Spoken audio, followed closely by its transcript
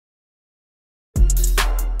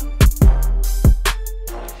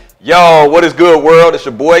Yo, what is good, world? It's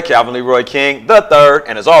your boy, Calvin Leroy King, the third.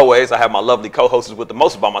 And as always, I have my lovely co-hosts with the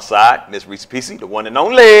most by my side, Miss Reese Peasy, the one and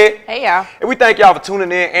only. Hey, y'all. And we thank y'all for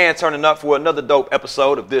tuning in and turning up for another dope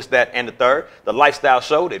episode of This, That, and the Third, the lifestyle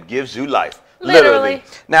show that gives you life. Literally.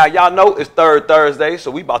 Now, y'all know it's Third Thursday,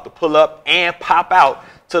 so we about to pull up and pop out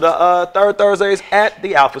to the Third Thursdays at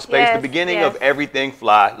the Alpha Space, the beginning of Everything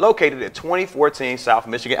Fly, located at 2014 South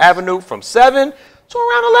Michigan Avenue from 7 to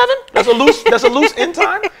around 11. That's a loose end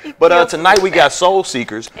time. But tonight we got Soul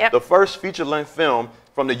Seekers, the first feature-length film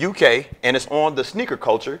from the UK, and it's on the sneaker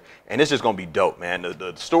culture, and it's just gonna be dope, man.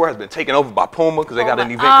 The store has been taken over by Puma because they got an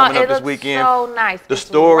event coming up this weekend. So nice. The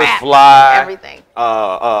store is fly. Everything.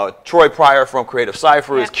 Troy Pryor from Creative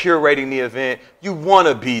Cypher is curating the event. You want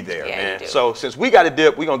to be there, man. So since we got a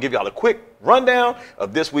dip, we're gonna give y'all a quick rundown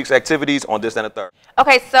of this week's activities on This and the Third.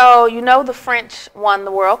 Okay, so you know the French won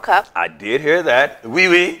the World Cup. I did hear that. Oui,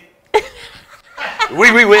 oui.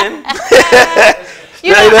 We win.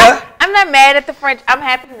 You know, I'm not mad at the French. I'm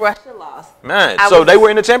happy Russia lost. Man, so they were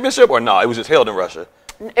in the championship or no? It was just held in Russia.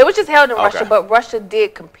 It was just held in Russia, but Russia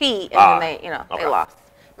did compete, and then they, they lost.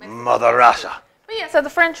 Mother Russia. But yeah, so the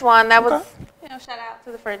French won. That was, shout out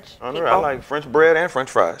to the French people. I like French bread and French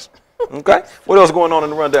fries. Okay. What else going on in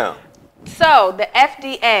the rundown? So the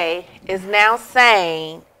FDA is now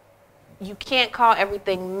saying you can't call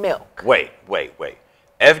everything milk. Wait.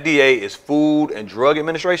 FDA is Food and Drug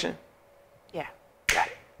Administration? Yeah. Got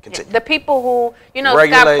it. Continue. The people who,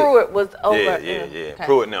 Scott Pruitt was over. Yeah. Okay.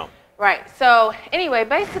 Pruitt now. Right. So anyway,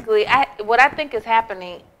 basically, what I think is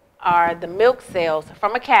happening are the milk sales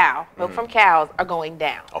from a cow, milk from cows, are going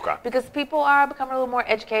down. Okay. Because people are becoming a little more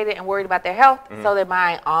educated and worried about their health, so they're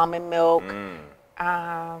buying almond milk.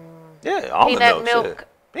 Almond peanut milk. Shit.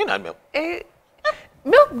 Peanut milk.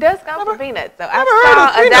 Milk does come from peanuts, so I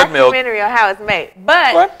saw a documentary on how it's made.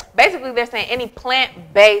 But basically, they're saying any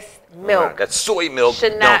plant-based milk, that soy milk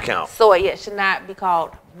should not count. Should not be called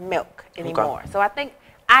milk anymore. So I think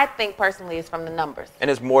personally it's from the numbers. And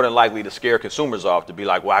it's more than likely to scare consumers off to be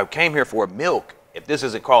like, well, I came here for milk. If this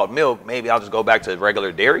isn't called milk, maybe I'll just go back to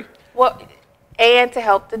regular dairy. Well, and to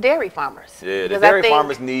help the dairy farmers. Yeah, the dairy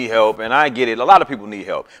farmers need help, and I get it. A lot of people need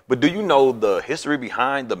help. But do you know the history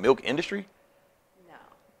behind the milk industry? No.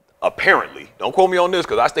 Apparently. Don't quote me on this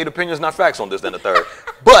because I state opinions, not facts on this and the third.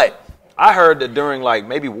 But I heard that during like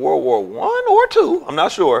maybe World War I or II, I'm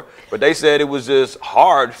not sure, but they said it was just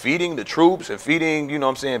hard feeding the troops and feeding,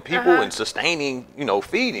 people and sustaining,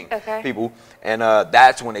 feeding people. And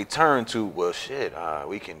that's when they turned to, well, shit,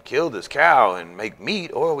 we can kill this cow and make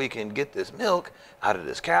meat, or we can get this milk out of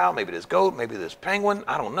this cow, maybe this goat, maybe this penguin,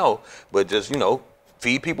 I don't know, but just,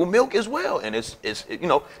 feed people milk as well. And it's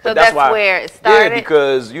so that's why, where it started? Yeah,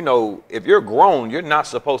 because, if you're grown, you're not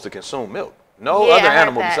supposed to consume milk. No other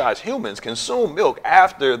animal besides humans consume milk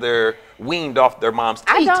after they're weaned off their mom's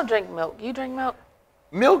teat. I don't drink milk. You drink milk?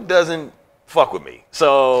 Milk doesn't fuck with me.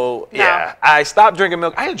 So, yeah, I stopped drinking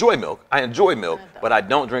milk. I enjoy milk. But I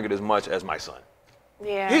don't drink it as much as my son.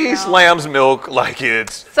 Yeah. He slams milk like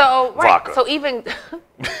it's vodka. So even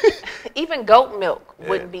goat milk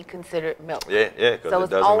wouldn't be considered milk. Yeah, because so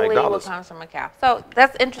it doesn't make dollars. So it's only what comes from a cow. So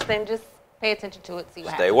that's interesting. Just pay attention to it, see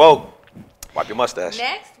what happens. Stay woke. Wipe your mustache.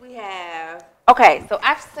 Next we have... Okay, so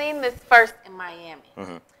I've seen this first in Miami.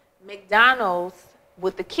 McDonald's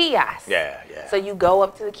with the kiosk. Yeah. So you go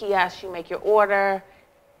up to the kiosk, you make your order,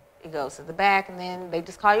 it goes to the back, and then they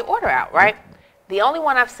just call your order out, right? The only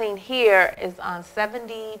one I've seen here is on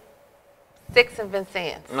 76 and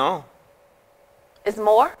Vincennes. No. It's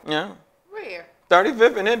more? Yeah. Where?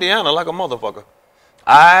 35th in Indiana, like a motherfucker.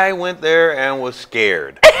 I went there and was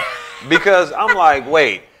scared. Because I'm like,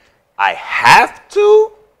 wait, I have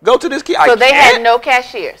to go to this kiosk? So they had no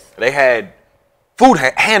cashiers? They had food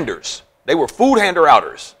handers. They were food hander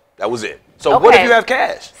outers. That was it. So what if you have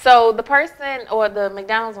cash? So the person, or the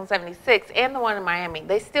McDonald's on 76 and the one in Miami,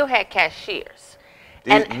 they still had cashiers.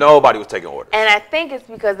 Nobody was taking orders. And I think it's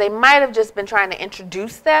because they might have just been trying to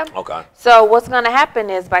introduce them. Okay. So what's going to happen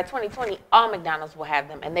is by 2020, all McDonald's will have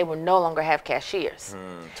them, and they will no longer have cashiers.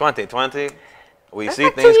 2020, we see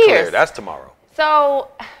things clear. That's tomorrow. So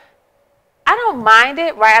I don't mind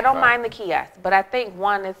it, right? I don't mind the kiosk, but I think,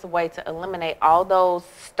 one, it's a way to eliminate all those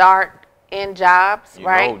start-in jobs,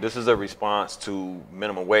 right? This is a response to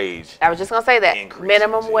minimum wage. I was just going to say that.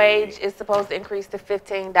 Minimum wage is supposed to increase to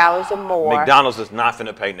 $15 or more. McDonald's is not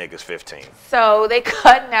finna pay niggas $15. So they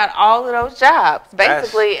cutting out all of those jobs,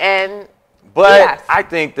 basically, But I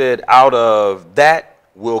think that out of that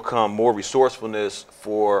will come more resourcefulness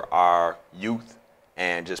for our youth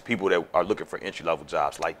and just people that are looking for entry-level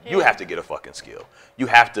jobs. Like, you have to get a fucking skill. You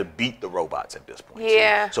have to beat the robots at this point.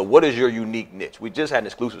 Yeah. So what is your unique niche? We just had an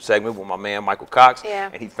exclusive segment with my man, Michael Cox,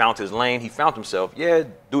 and he found his lane. He found himself,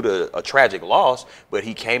 due to a tragic loss, but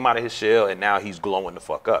he came out of his shell, and now he's glowing the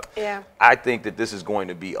fuck up. Yeah. I think that this is going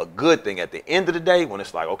to be a good thing at the end of the day when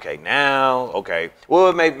it's like, okay,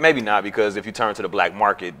 well, maybe not, because if you turn to the black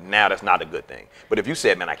market, now that's not a good thing. But if you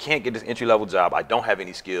said, man, I can't get this entry-level job, I don't have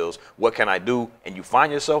any skills, what can I do? And you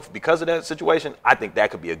find yourself, because of that situation, I think that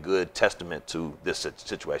could be a good testament to this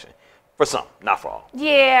situation. For some, not for all.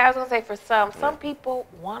 Yeah, I was going to say for some. Some people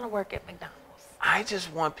want to work at McDonald's. I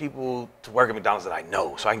just want people to work at McDonald's that I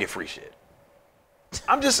know so I can get free shit.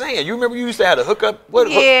 I'm just saying. You remember you used to have a hookup? What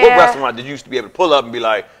restaurant did you used to be able to pull up and be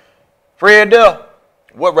like, Fred Dell?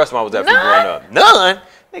 What restaurant was that for you growing up? None.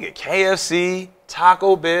 Nigga, KFC,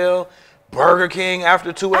 Taco Bell, Burger King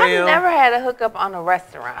after 2 a.m. I've never had a hookup on a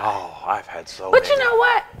restaurant. Oh, I've had so many. But you know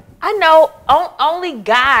what? I know only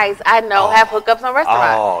guys I know have hookups on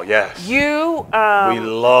restaurants. Oh, yes. You, we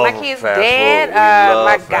love my kid's dad,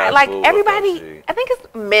 my guy, like everybody, I think it's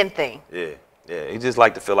a men thing. Yeah, he just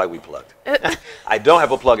like to feel like we plugged. I don't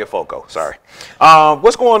have a plug at Foco, sorry.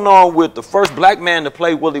 What's going on with the first black man to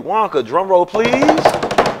play Willy Wonka? Drum roll, please.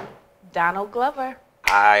 Donald Glover.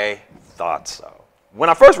 I thought so. When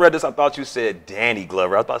I first read this, I thought you said Danny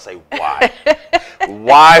Glover. I was about to say, why?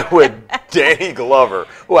 Why would Danny Glover,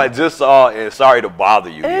 who I just saw in Sorry to Bother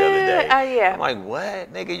You the other day? Yeah. I'm like,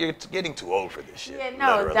 what? Nigga, you're getting too old for this shit. Yeah,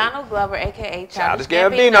 no, literally. Donald Glover, a.k.a. Childish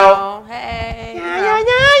Gambino. Hey. Yeah.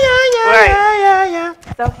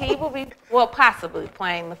 So he will be, possibly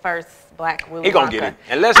playing the first black Willy Wonka. He gonna get it.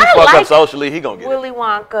 Unless he fuck up socially, he gonna get Willy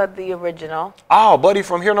Wonka, the original. Oh, buddy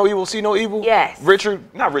from Hear No Evil, See No Evil? Yes.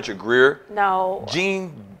 Not Richard Gere. No.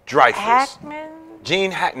 Gene Dreyfus. Hackman?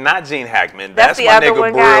 Not Gene Hackman. That's my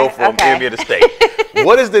nigga Brill from Enemy of the State.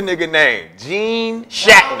 What is the nigga name? Gene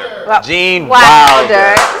Shatner. Gene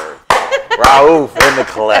Wilder. Raouf in the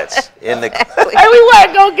clutch. Hey, we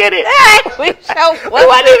wasn't gonna get it. We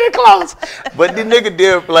wasn't even close. But the nigga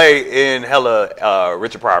did play in hella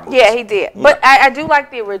Richard Pryor movies. Yeah, he did. But I do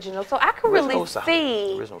like the original, so I could really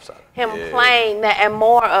see him playing that and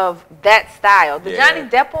more of that style. The Johnny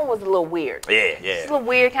Depp one was a little weird. Yeah. It's a little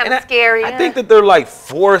weird, kind of scary. I think that they're like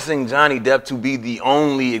forcing Johnny Depp to be the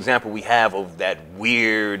only example we have of that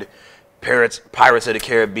weird Pirates of the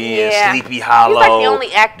Caribbean, Sleepy Hollow. He's like the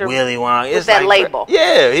only actor Willy Wonka. With that label.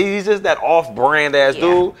 Yeah, he's just that off-brand ass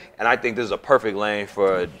dude. And I think this is a perfect lane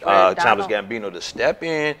for Childish Gambino to step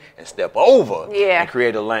in and step over and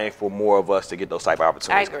create a lane for more of us to get those type of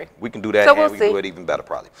opportunities. I agree. We can do that, and we can do it even better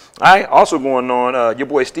probably. All right, also going on, your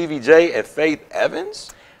boy Stevie J and Faith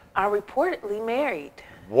Evans are reportedly married.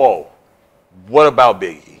 Whoa. What about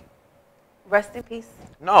Biggie? Rest in peace.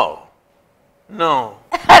 No.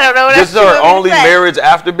 I don't know what This is her only marriage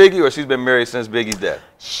after Biggie, or she's been married since Biggie's death?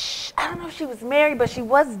 I don't know if she was married, but she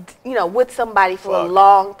was, with somebody for a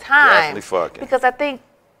long time. Definitely fucking. Because I think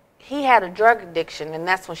he had a drug addiction, and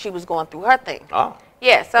that's when she was going through her thing. Oh.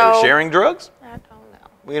 Yeah, so. They were sharing drugs? I don't know.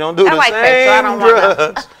 We don't do the like same Faith, so I don't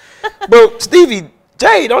drugs. But Stevie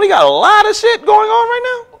J, don't he got a lot of shit going on right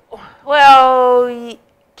now? Well,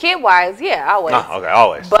 kid-wise, always. Oh, okay,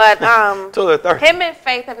 always. But Till they're 30. Him and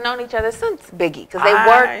Faith have known each other since Biggie because they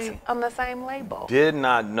worked on the same label. Did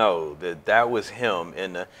not know that was him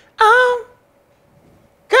in the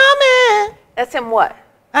coming. That's him what?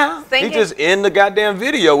 He just in the goddamn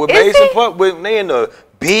video with Bass and Puck when they in the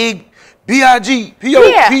big B.I.G.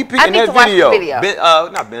 P.O.P.P. in that video.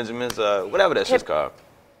 Not Benjamin's, whatever that shit's called.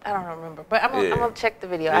 I don't remember, but I'm gonna check the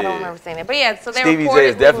video. I don't remember seeing it, but so they Stevie J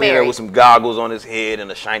is definitely there with some goggles on his head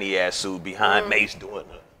and a shiny ass suit behind Mace doing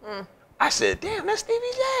it. I said, damn, that's Stevie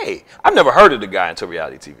J. I've never heard of the guy until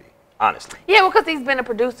reality TV, honestly. Yeah, well, because he's been a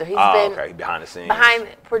producer. He's been behind the scenes. Behind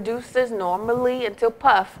producers normally until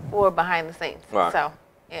Puff or behind the scenes. Right. So.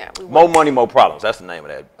 Yeah, More Money, More Problems. That's the name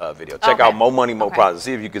of that video. Check out More Money, More Problems.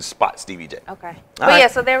 See if you can spot Stevie J. Okay. But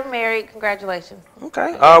so they were married. Congratulations.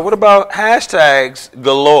 Okay. What about hashtags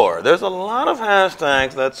galore? There's a lot of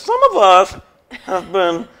hashtags that some of us have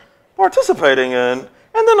been participating in, and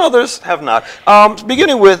then others have not.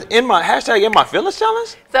 Beginning with In My Feelings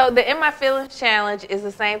Challenge. So the In My Feelings Challenge is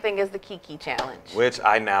the same thing as the Kiki Challenge, which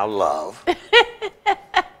I now love.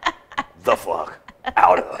 The fuck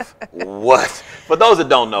out of what? For those that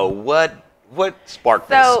don't know, what sparked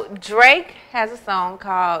this? So Drake has a song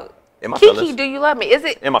called In My Kiki, Feelings. Do You Love Me? Is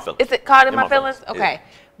it In My Feelings? Is it called In My Feelings? Okay. Yeah.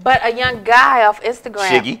 But a young guy off Instagram,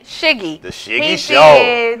 Shiggy, the Shiggy he Show,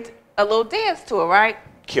 did a little dance to it, right?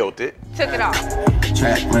 Killed it. Took it off.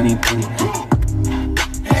 Track money,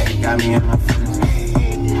 got me in my feelings.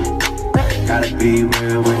 gotta be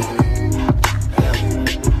real with you.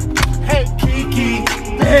 Hey, Kiki,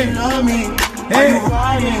 hey, you love me. Hey, are you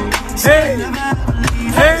riding? Hey,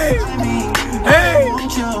 hey, hey,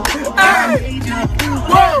 hey,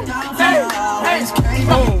 whoa, hey, hey,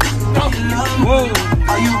 whoa, whoa,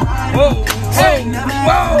 are you riding? Hey,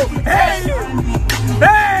 whoa, hey,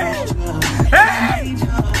 hey, hey.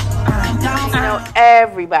 You know,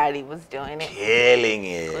 everybody was doing it. Killing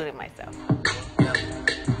it. Including myself.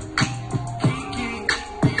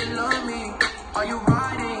 Are you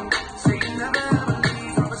riding? Say you never ever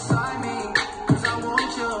leave from beside me. Cause I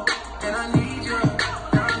want you and I need you.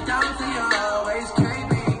 And I'm down to you always,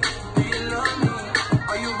 KB. Do you love me?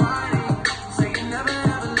 Are you riding? Say you never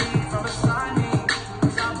ever leave from beside me.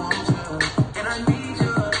 Cause I want you and I need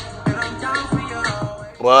you. And I'm down for you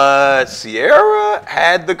always. But Sierra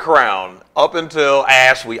had the crown up until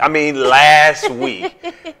last week.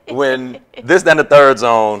 When this, then the third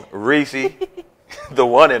zone, Reese, the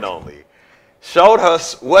one and only, showed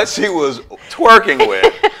us what she was twerking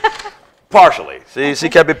with. Partially. She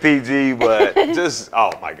kept it PG, but just,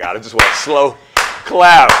 oh my God, it just went slow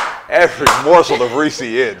clap every morsel of Reese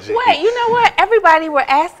in. G. Wait, you know what? Everybody was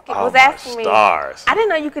asking me. Stars. I didn't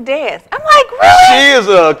know you could dance. I'm like, really? She is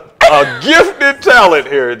a gifted talent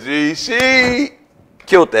here, G. She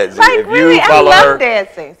killed that, G. Like, if really? you follow I love her,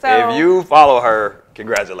 dancing. So if you follow her,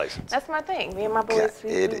 congratulations. that's my thing. Me and my boys,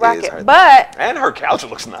 we It rock is it. her But and her couch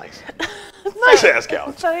looks nice. Nice ass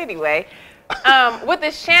couch. So anyway, with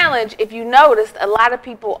this challenge, if you noticed, a lot of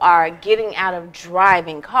people are getting out of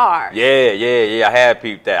driving cars. Yeah. I had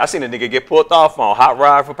peeped that. I seen a nigga get pulled off on Hot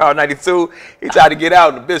Rod for Power 92. He tried to get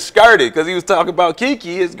out and the bitch skirted because he was talking about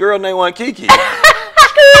Kiki. His girl name was Kiki.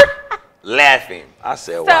 Laughing. I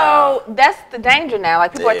said, wow. So that's the danger now.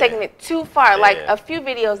 Like, people are taking it too far. Yeah. Like, a few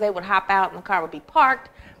videos, they would hop out and the car would be parked.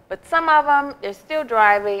 But some of them, they're still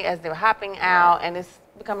driving as they're hopping out, and it's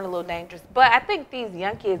becoming a little dangerous. But I think these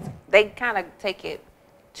young kids, they kind of take it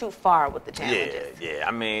too far with the challenges. Yeah.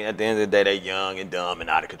 I mean, at the end of the day, they're young and dumb and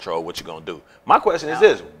out of control. What you gonna do? My question is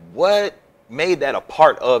this: what made that a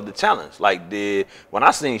part of the challenge? Like, when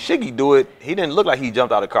I seen Shiggy do it, he didn't look like he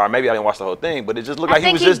jumped out of the car. Maybe I didn't watch the whole thing, but it just looked like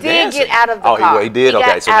he was just dancing. He did get out of the car. Oh, he did?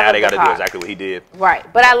 Okay, so now they got to do car. exactly what he did. Right.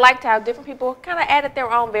 But I liked how different people kind of added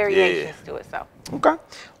their own variations to it. So. Okay.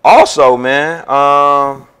 Also, man,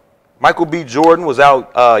 Michael B. Jordan was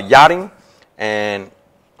out yachting and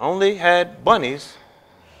only had bunnies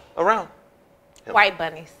around him. White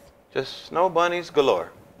bunnies. Just snow bunnies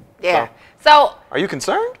galore. Yeah. So are you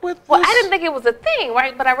concerned with this? Well, I didn't think it was a thing,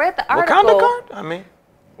 right? But I read the article. Wakanda card? I mean,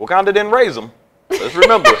 Wakanda didn't raise him. Let's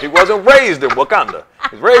remember, he wasn't raised in Wakanda.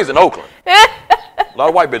 He was raised in Oakland. A lot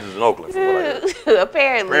of white bitches in Oakland. From what I heard.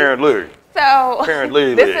 Apparently. So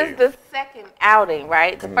this is the second outing,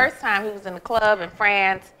 right? The first time he was in the club in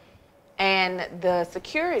France, and the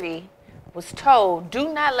security was told,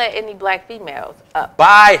 do not let any black females up.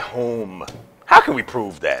 By whom? How can we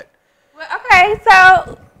prove that? Well, okay,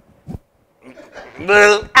 so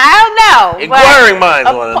I don't know. Inquiring minds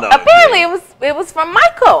want to know. Apparently, it was from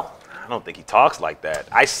Michael. I don't think he talks like that.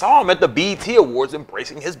 I saw him at the BET Awards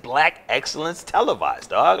embracing his black excellence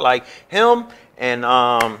televised, dog. Like, him and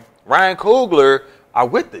Ryan Coogler are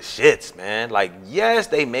with the shits, man. Like, yes,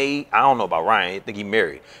 they made, I don't know about Ryan, I think he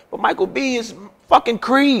married. But Michael B is fucking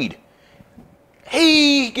Creed.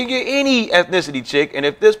 He can get any ethnicity chick, and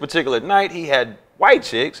if this particular night he had white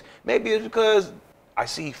chicks, maybe it's because I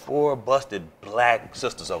see 4 busted black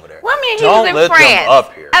sisters over there. Well, I mean, he don't was in let France. them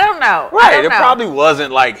up here. I don't know. Right, it probably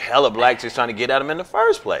wasn't like hella black chicks trying to get at him in the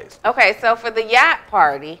first place. Okay, so for the yacht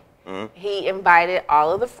party, he invited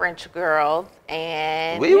all of the French girls,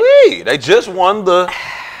 and They just won the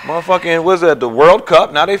motherfucking, what's that, the World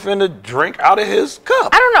Cup. Now they finna drink out of his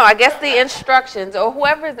cup. I don't know. I guess the instructions, or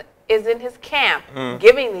whoever is in his camp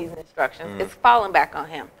giving these instructions, is falling back on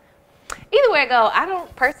him. Either way I go, I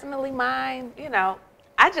don't personally mind, you know.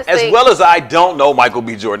 I just think, as well as I don't know Michael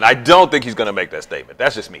B. Jordan, I don't think he's going to make that statement.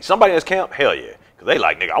 That's just me. Somebody in his camp, hell yeah. Because they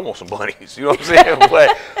like, nigga, I want some bunnies. You know what I'm saying?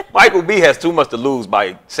 But Michael B. has too much to lose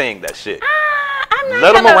by saying that shit.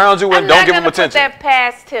 Let him around you and don't give him attention. I'm not going to put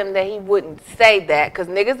that past him that he wouldn't say that, because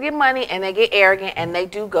niggas get money and they get arrogant and they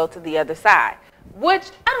do go to the other side,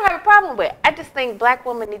 which I don't have a problem with. I just think black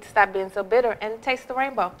women need to stop being so bitter and taste the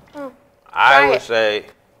rainbow. I would say,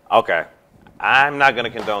 okay, I'm not going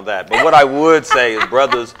to condone that. But what I would say is,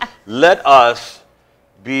 brothers, let us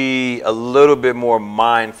be a little bit more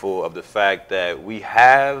mindful of the fact that we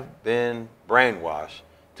have been brainwashed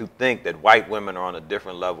to think that white women are on a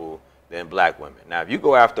different level than black women. Now, if you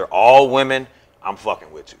go after all women, I'm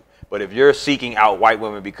fucking with you. But if you're seeking out white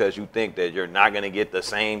women because you think that you're not going to get the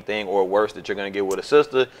same thing or worse that you're going to get with a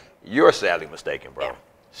sister, you're sadly mistaken, bro. Yeah.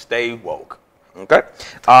 Stay woke. Okay.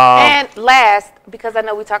 And last, because I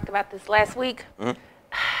know we talked about this last week,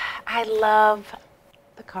 I love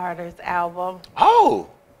the Carters album. Oh,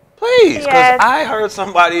 please, because Yes. I heard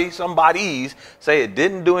somebody's say it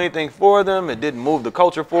didn't do anything for them, it didn't move the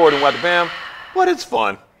culture forward and what the bam, but it's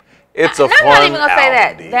fun. It's a fun album. I'm not even gonna say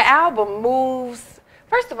that. D. The album moves.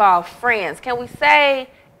 First of all, friends. Can we say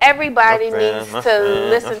everybody needs to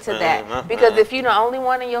listen to that? Because if you're the only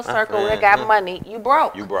one in your circle that got money, you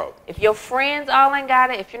broke. You broke. If your friends all ain't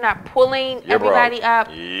got it, if you're not pulling You're everybody broke. up,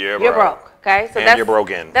 You're you're broke. broke. Okay, so And you're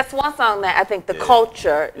broken. That's one song that I think the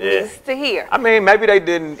culture needs to hear. I mean, maybe they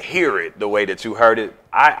didn't hear it the way that you heard it.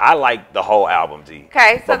 I like the whole album, D.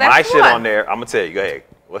 Okay, so but that's my shit one. on there, I'm gonna tell you. Go ahead.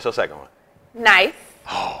 What's your second one? Nice.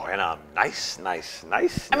 Oh, and nice. I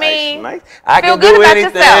mean, nice. I feel can good do about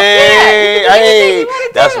anything. yourself. Yeah, you can do anything you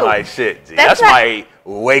wanna That's do. my shit, G. That's That's my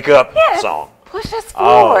wake up song. Push us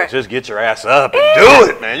Oh, forward. just get your ass up and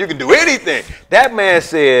do it, man. You can do anything. That man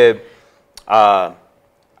said,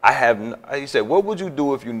 he said, what would you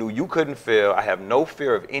do if you knew you couldn't fail? I have no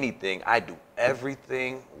fear of anything. I do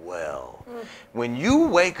everything well. When you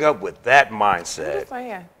wake up with that mindset,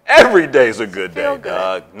 every day's a good day,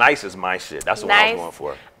 dog. Nice is my shit. That's what I was going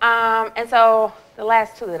for. And so the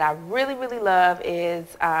last two that I really, really love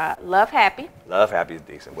is Love Happy. Love Happy is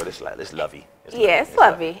decent, but it's lovey. It's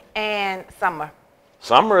lovey. And Summer.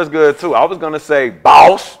 Summer is good too. I was gonna say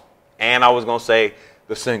Boss, and I was gonna say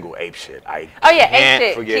the single Ape Shit. I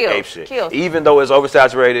can't forget Ape Shit. Kills. Even though it's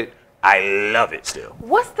oversaturated, I love it still.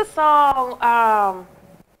 What's the song?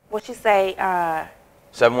 What you say?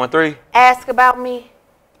 713. Ask About Me.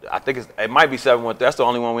 I think it might be 713. That's the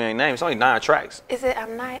only one we ain't named. It's only 9 tracks. Is it?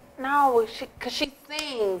 I'm not. No, because she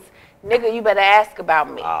sings. Nigga, you better ask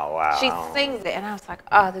about me. Oh, wow. She sings it, and I was like,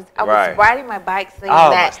 I was Right. riding my bike singing Oh, my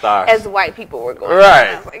that stars. as white people were going. Right. And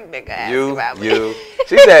I was like, nigga, ask about me. You.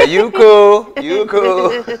 She said, you cool, you cool.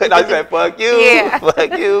 And I said, fuck you, Yeah.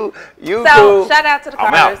 fuck you, you So, cool. shout out to the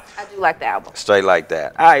I'm Carters. out. I do like the album. Straight like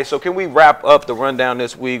that. All right, so can we wrap up the rundown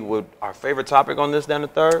this week with our favorite topic on this down the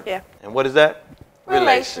third? Yeah. And what is that?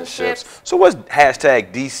 Relationships. So what's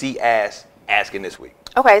hashtag DCasks asking this week?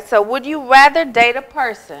 Okay, so would you rather date a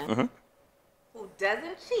person who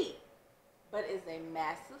doesn't cheat but is a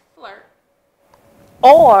massive flirt,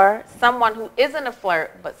 or someone who isn't a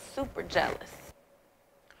flirt but super jealous?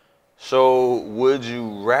 So would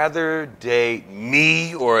you rather date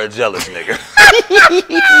me or a jealous nigga?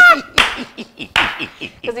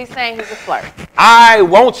 Because he's saying he's a flirt. I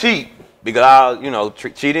won't cheat because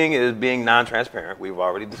cheating is being non-transparent. We've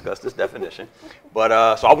already discussed this definition.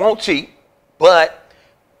 But so I won't cheat, but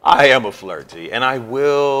I am a flirt, G, and I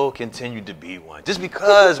will continue to be one. Just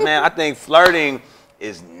because, man, I think flirting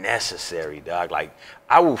is necessary, dog. Like,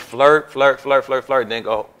 I will flirt, and then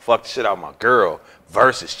go fuck the shit out of my girl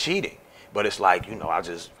versus cheating. But it's like,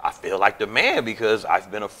 I feel like the man because I've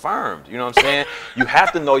been affirmed. You know what I'm saying? You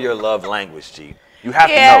have to know your love language, G. You have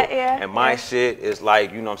to know. And my shit is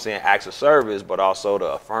like, acts of service, but also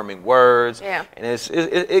the affirming words. Yeah. And it's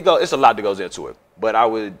a lot that goes into it. But I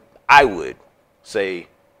would say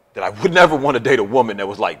that I would never want to date a woman that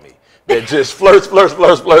was like me. That just flirts,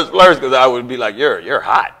 because I would be like, you're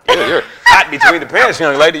hot. You're hot between the pants,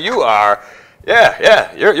 young lady. You are.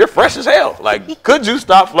 Yeah, you're fresh as hell. Like, could you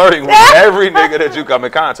stop flirting with every nigga that you come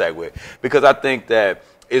in contact with? Because I think that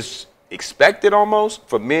it's expected almost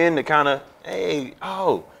for men to kind of, hey,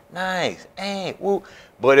 oh, nice, hey, woo.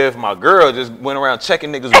 But if my girl just went around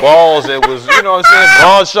checking niggas' balls and was,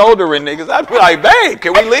 broad shouldering niggas, I'd be like, babe,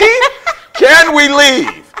 can we leave? Can we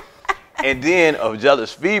leave? And then a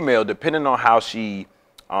jealous female, depending on how she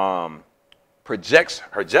projects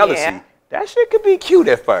her jealousy, that shit could be cute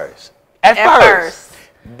at first. At first.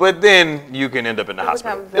 But then you can end up in the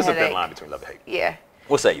hospital. There's a thin line between love and hate. Yeah.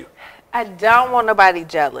 What say you? I don't want nobody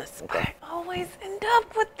jealous. Okay. I always end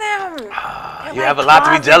up with them. You have a lot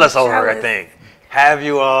to be jealous over, I think. Have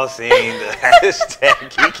you all seen the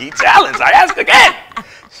hashtag Kiki challenge? I asked again.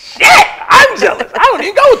 Shit, I'm jealous. I don't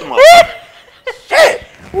even go with the motherfucker. Shit.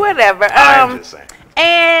 Whatever. I'm just saying.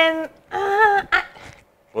 And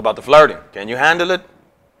what about the flirting? Can you handle it?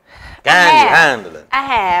 Can you handle it? I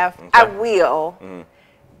have. Okay. I will.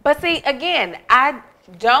 But see, again,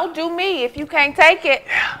 don't do me if you can't take it.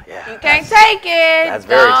 Yeah. You can't take it. That's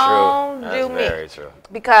very true. Don't do me. That's very true.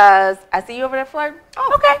 Because I see you over there flirting.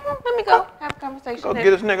 Oh, okay. Well, let me go have a conversation. Go get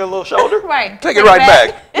this nigga a little shoulder. Right. Take it right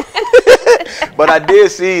back. But I did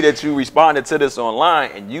see that you responded to this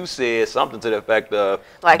online, and you said something to the effect of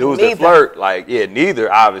like dudes neither. that flirt. Like,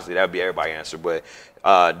 neither. Obviously, that'd be everybody's answer. But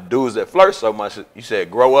dudes that flirt so much, you said,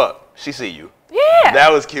 grow up. She see you. Yeah.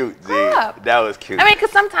 That was cute, Z. That was cute. I mean,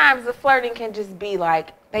 because sometimes the flirting can just be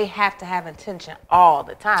like, they have to have intention all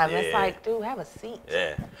the time. Yeah. It's like, dude, have a seat.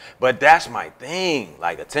 Yeah. But that's my thing.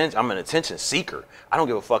 Like, attention. I'm an attention seeker. I don't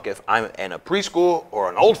give a fuck if I'm in a preschool or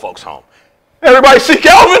an old folks home. Everybody see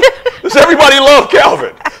Calvin? Does everybody love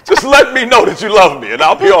Calvin? Just let me know that you love me, and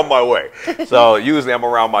I'll be on my way. So usually I'm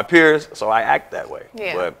around my peers, so I act that way.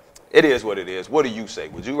 Yeah. But it is what it is. What do you say?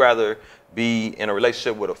 Would you rather be in a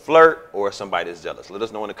relationship with a flirt or somebody that's jealous? Let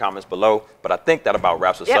us know in the comments below. But I think that about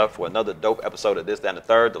wraps us up for another dope episode of This, That, and the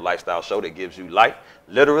Third, the lifestyle show that gives you life,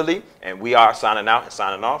 literally. And we are signing out and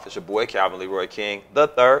signing off. It's your boy, Calvin Leroy King the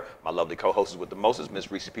Third. My lovely co-hosts with the mostest,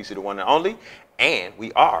 Miss Reese PC, the one and only. And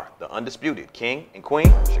we are the undisputed King and Queen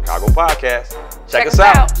of Chicago Podcast. Check us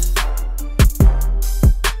out.